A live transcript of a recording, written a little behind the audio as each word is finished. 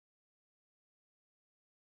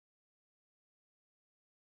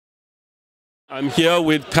I'm here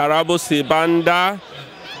with Karabo SIBA0NDA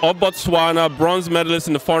of Botswana, bronze medalist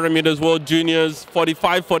in the 400 meters World Juniors,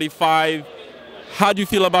 45-45. How do you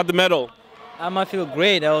feel about the medal? I feel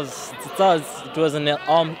great. It was an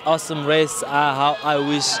awesome race. I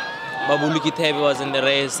wish Babuluki Tebi was in the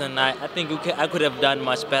race, and I think I could have done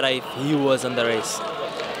much better if he was in the race.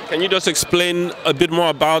 Can you just explain a bit more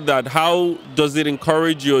about that? How does it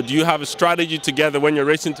encourage you? Do you have a strategy together when you're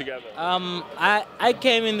racing together? I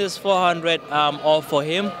came in this 400 all for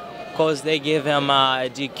him because they gave him a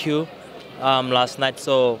DQ last night.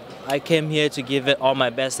 So I came here to give it all my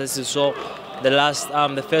best. As you saw,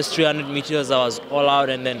 the first 300 meters I was all out,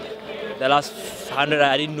 and then the last 100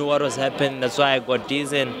 I didn't know what was happening. That's why I got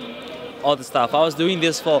dizzy and all the stuff. I was doing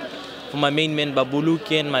this for my main man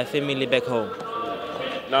Babuluki and my family back home.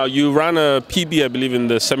 Now, you ran a PB, I believe, in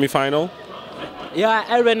the semi-final? Yeah,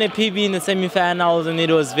 I ran a PB in the semi-finals, and it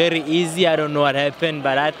was very easy. I don't know what happened,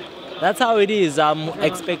 but that's how it is. I'm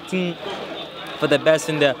expecting for the best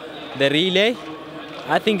in the relay.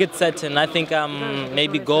 I think it's certain. I think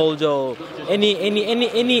maybe gold or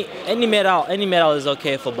any medal is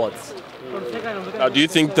okay for both. Now, do you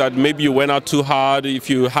think that maybe you went out too hard? If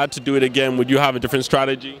you had to do it again, would you have a different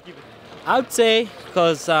strategy? I would say,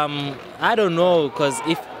 because I don't know, because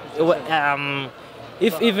if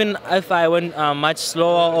I went much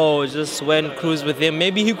slower or just went cruise with him,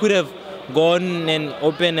 maybe he could have gone and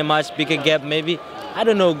opened a much bigger gap. Maybe, I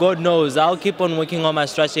don't know, God knows. I'll keep on working on my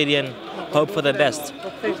strategy and hope for the best.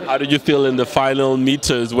 How did you feel in the final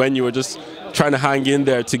meters when you were just trying to hang in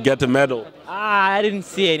there to get the medal? I didn't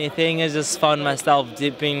see anything. I just found myself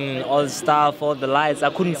dipping all the stuff, all the lights.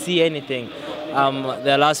 I couldn't see anything.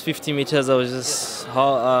 The last 50 meters, I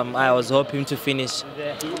was hoping to finish.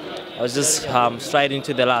 I was just straight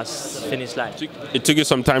into the last finish line. It took you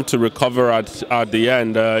some time to recover at the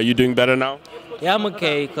end. You doing better now? Yeah, I'm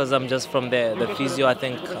okay because I'm just from the physio. I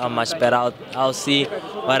think I'm much better. I'll see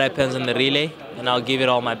what happens in the relay, and I'll give it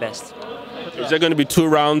all my best. Is there going to be 2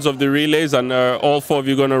 rounds of the relays, and all 4 of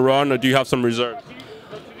you going to run, or do you have some reserve?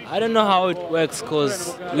 I don't know how it works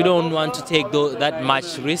because we don't want to take that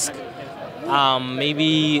much risk.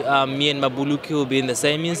 Maybe me and Babuluki will be in the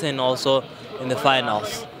semis and also in the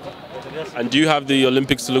finals. And do you have the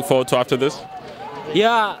Olympics to look forward to after this?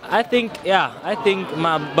 Yeah, I think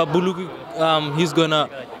my Babuluki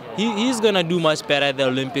he's gonna do much better at the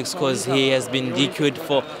Olympics because he has been DQ'd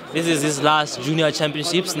for this is his last junior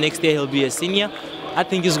championships. Next year he'll be a senior. I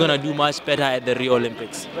think he's gonna do much better at the Rio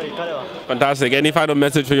Olympics. Fantastic. Any final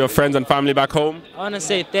message for your friends and family back home? I want to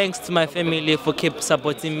say thanks to my family for keep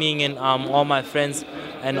supporting me, and all my friends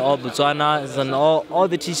and all Botswanas and all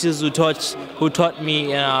the teachers who taught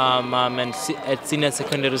me at senior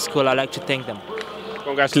secondary school. I'd like to thank them.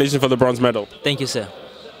 Congratulations for the bronze medal. Thank you, sir.